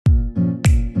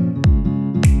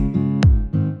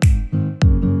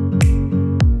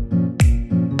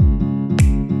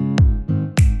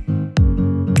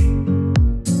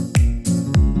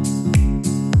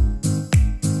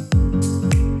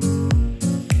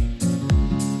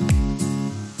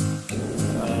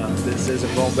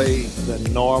isn't going to be the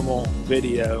normal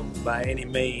video by any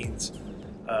means.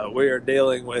 We are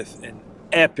dealing with an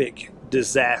epic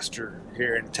disaster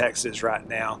here in Texas right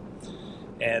now.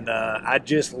 And I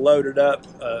just loaded up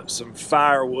some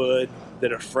firewood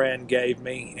that a friend gave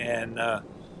me, and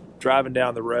driving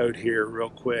down the road here real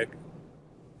quick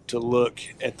to look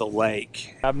at the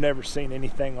lake. I've never seen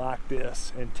anything like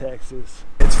this in Texas.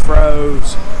 It's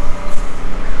froze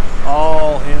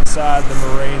all inside the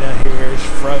marina here. It's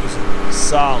frozen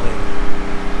solid,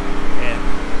 and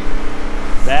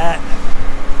that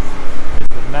is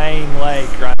the main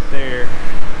lake right there.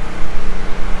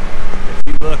 If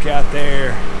you look out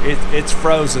there, it's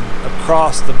frozen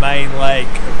across the main lake,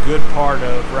 a good part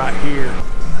of right here.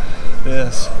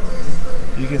 This,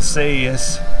 you can see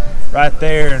it's right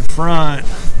there in front.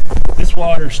 This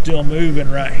water's still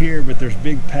moving right here, but there's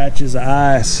big patches of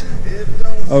ice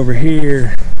over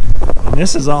here. And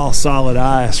this is all solid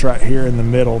ice right here in the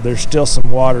middle. There's still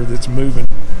some water that's moving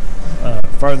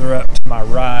further up to my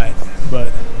right,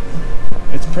 but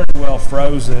it's pretty well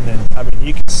frozen. And I mean,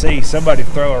 you can see somebody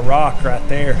throw a rock right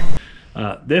there.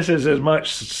 This is as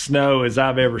much snow as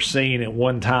I've ever seen at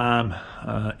one time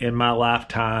in my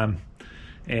lifetime.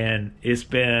 And it's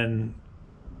been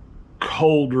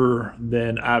colder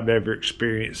than I've ever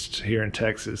experienced here in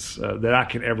Texas that I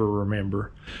can ever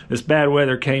remember. This bad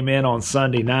weather came in on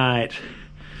Sunday night,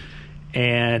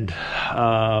 and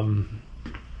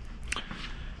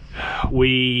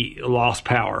we lost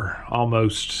power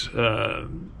almost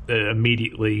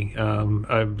immediately.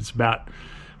 It's about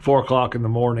 4 o'clock in the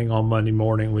morning on Monday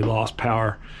morning. We lost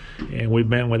power, and we've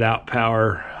been without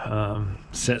power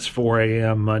since 4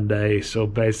 a.m. Monday. So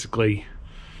basically,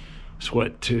 it's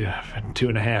what,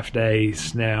 2.5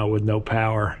 days now with no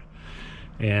power.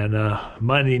 And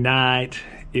Monday night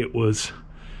it was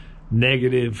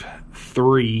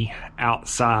 -3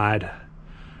 outside.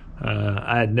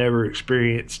 I had never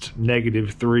experienced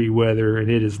 -3 weather, and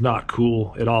it is not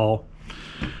cool at all.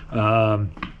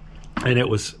 And it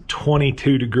was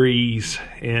 22 degrees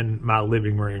in my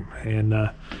living room, and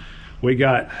we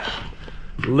got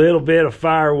a little bit of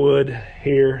firewood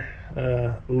here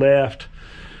left.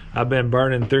 I've been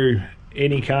burning through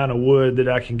any kind of wood that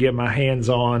I can get my hands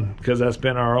on, because that's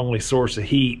been our only source of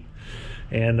heat.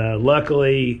 And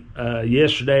luckily,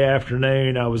 yesterday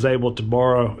afternoon, I was able to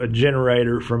borrow a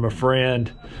generator from a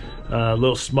friend, a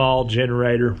little small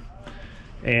generator.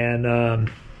 And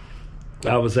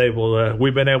I was able to,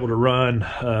 we've been able to run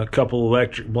a couple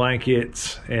electric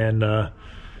blankets and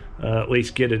at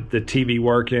least get the TV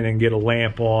working and get a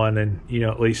lamp on, and, you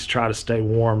know, at least try to stay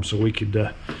warm so we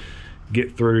could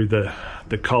get through the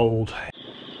cold.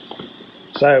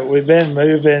 So we've been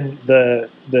moving the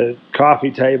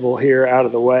coffee table here out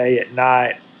of the way at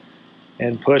night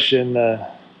and pushing the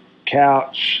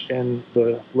couch and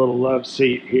the little love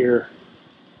seat here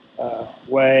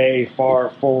way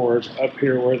far forward up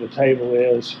here where the table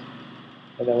is.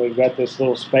 And then we've got this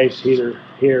little space heater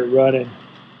here running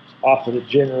off of the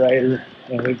generator,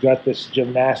 and we've got this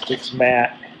gymnastics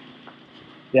mat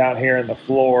down here in the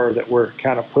floor that we're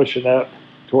kind of pushing up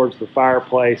towards the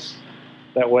fireplace.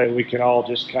 That way we can all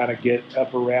just kind of get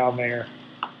up around there.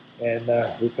 And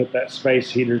we put that space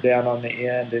heater down on the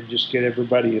end and just get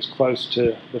everybody as close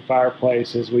to the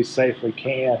fireplace as we safely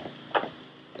can.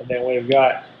 And then we've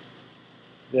got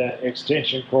the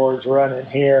extension cords running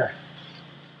here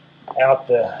out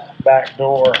the back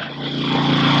door.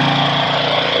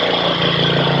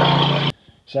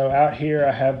 So out here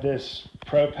I have this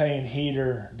propane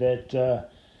heater that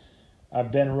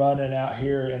I've been running out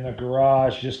here in the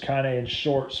garage, just kind of in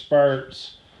short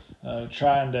spurts,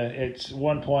 at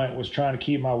one point was trying to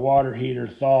keep my water heater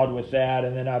thawed with that,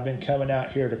 and then I've been coming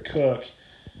out here to cook.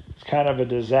 It's kind of a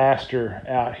disaster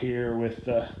out here with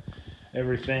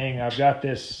everything. I've got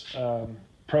this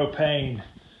propane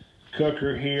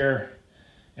cooker here,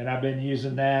 and I've been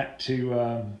using that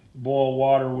to boil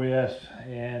water with,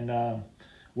 and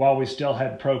while we still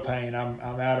had propane,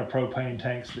 I'm out of propane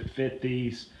tanks that fit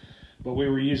these, but we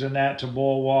were using that to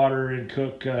boil water and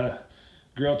cook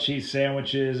grilled cheese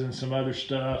sandwiches and some other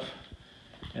stuff.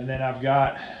 And then I've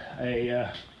got a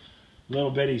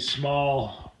little bitty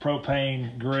small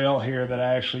propane grill here that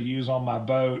I actually use on my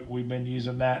boat. We've been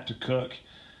using that to cook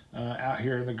out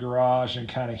here in the garage and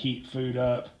kind of heat food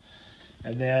up.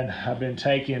 And then I've been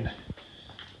taking,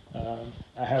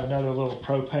 I have another little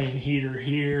propane heater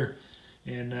here,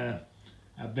 and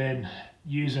I've been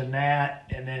using that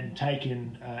and then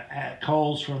taking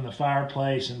coals from the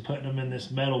fireplace and putting them in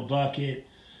this metal bucket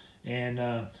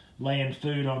and laying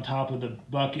food on top of the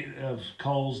bucket of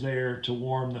coals there to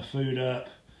warm the food up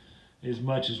as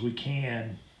much as we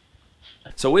can.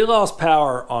 So we lost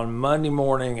power on Monday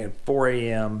morning at 4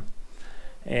 a.m.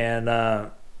 and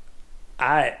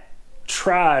I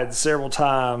tried several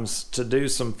times to do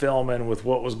some filming with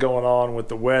what was going on with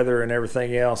the weather and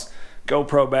everything else.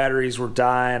 GoPro batteries were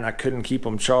dying. I couldn't keep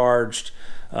them charged.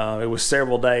 It was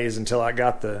several days until I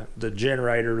got the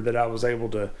generator that I was able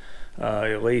to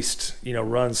at least, you know,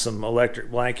 run some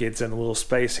electric blankets and a little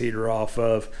space heater off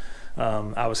of.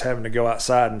 I was having to go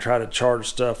outside and try to charge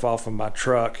stuff off of my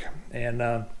truck, and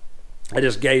I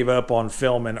just gave up on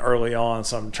filming early on,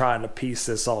 so I'm trying to piece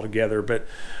this all together. But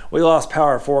we lost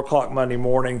power at 4 o'clock Monday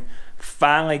morning,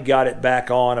 finally got it back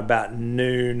on about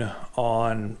noon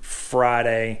on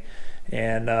Friday,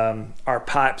 and our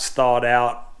pipes thawed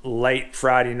out late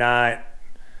Friday night.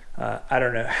 I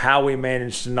don't know how we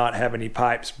managed to not have any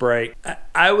pipes break.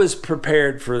 I was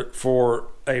prepared for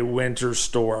a winter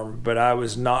storm, but I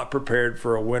was not prepared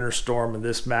for a winter storm of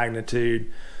this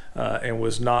magnitude, and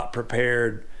was not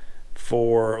prepared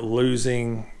for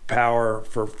losing power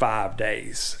for 5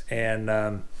 days. And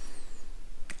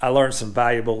I learned some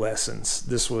valuable lessons.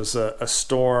 This was a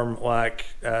storm like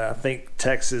I think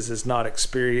Texas has not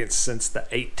experienced since the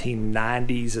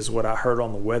 1890s, is what I heard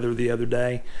on the weather the other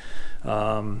day.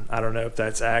 I don't know if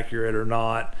that's accurate or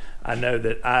not. I know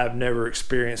that I've never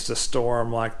experienced a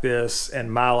storm like this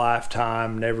in my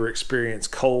lifetime, never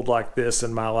experienced cold like this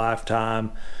in my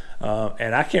lifetime.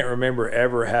 And I can't remember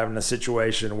ever having a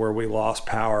situation where we lost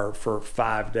power for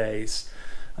 5 days.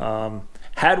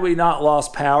 Had we not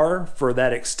lost power for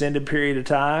that extended period of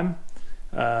time,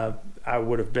 I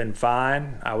would have been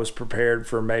fine. I was prepared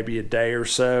for maybe a day or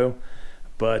so,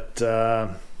 but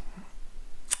I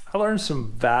learned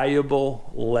some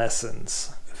valuable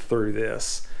lessons through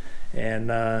this,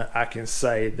 and I can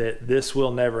say that this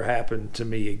will never happen to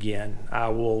me again. I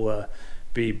will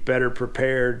be better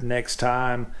prepared next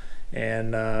time,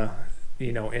 and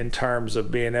you know, in terms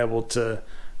of being able to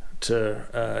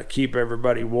keep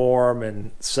everybody warm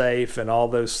and safe and all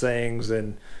those things,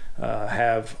 and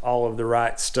have all of the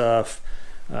right stuff.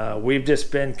 We've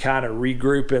just been kind of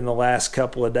regrouping the last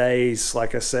couple of days.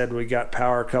 Like I said, we got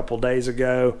power a couple days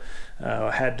ago.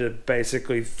 Had to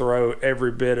basically throw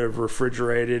every bit of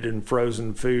refrigerated and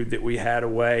frozen food that we had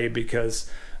away,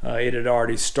 because it had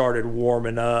already started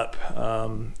warming up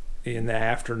in the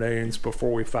afternoons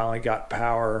before we finally got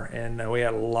power, and we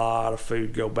had a lot of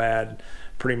food go bad.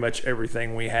 Pretty much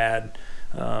everything we had,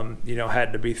 you know,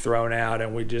 had to be thrown out,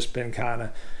 and we've just been kind of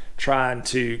trying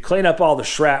to clean up all the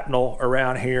shrapnel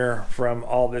around here from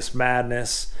all this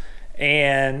madness,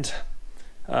 and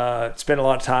spend a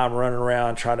lot of time running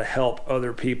around trying to help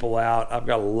other people out. I've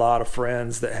got a lot of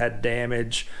friends that had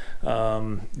damage,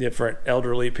 different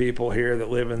elderly people here that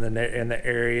live in the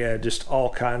area, just all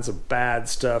kinds of bad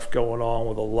stuff going on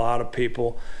with a lot of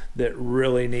people that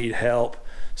really need help.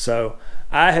 So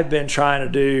I have been trying to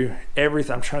do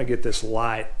everything. I'm trying to get this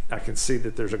light. I can see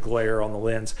that there's a glare on the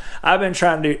lens. I've been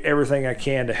trying to do everything I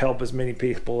can to help as many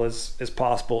people as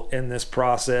possible in this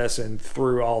process and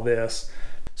through all this.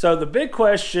 So the big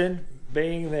question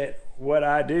being that what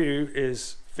I do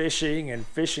is fishing and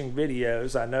fishing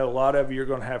videos. I know a lot of you are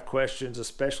going to have questions,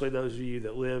 especially those of you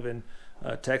that live in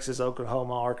Texas,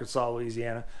 Oklahoma, Arkansas,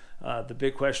 Louisiana. The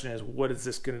big question is, what is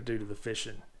this going to do to the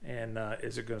fishing? And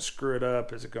is it going to screw it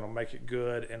up? Is it going to make it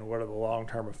good? And what are the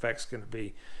long-term effects going to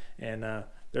be? And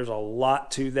there's a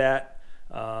lot to that.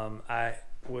 I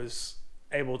was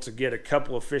able to get a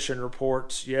couple of fishing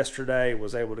reports yesterday,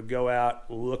 was able to go out,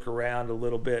 look around a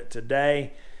little bit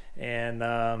today, and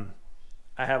I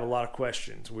have a lot of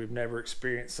questions. We've never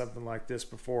experienced something like this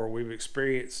before. We've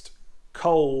experienced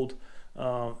cold,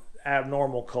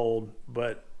 abnormal cold,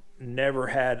 but never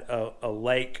had a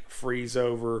lake freeze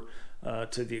over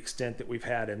to the extent that we've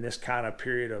had in this kind of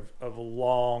period of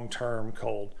long-term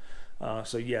cold.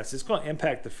 So yes, it's going to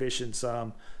impact the fishing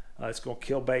some. It's going to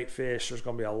kill bait fish. There's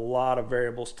going to be a lot of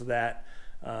variables to that.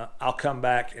 I'll come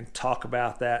back and talk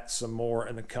about that some more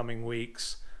in the coming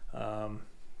weeks.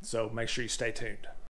 So make sure you stay tuned.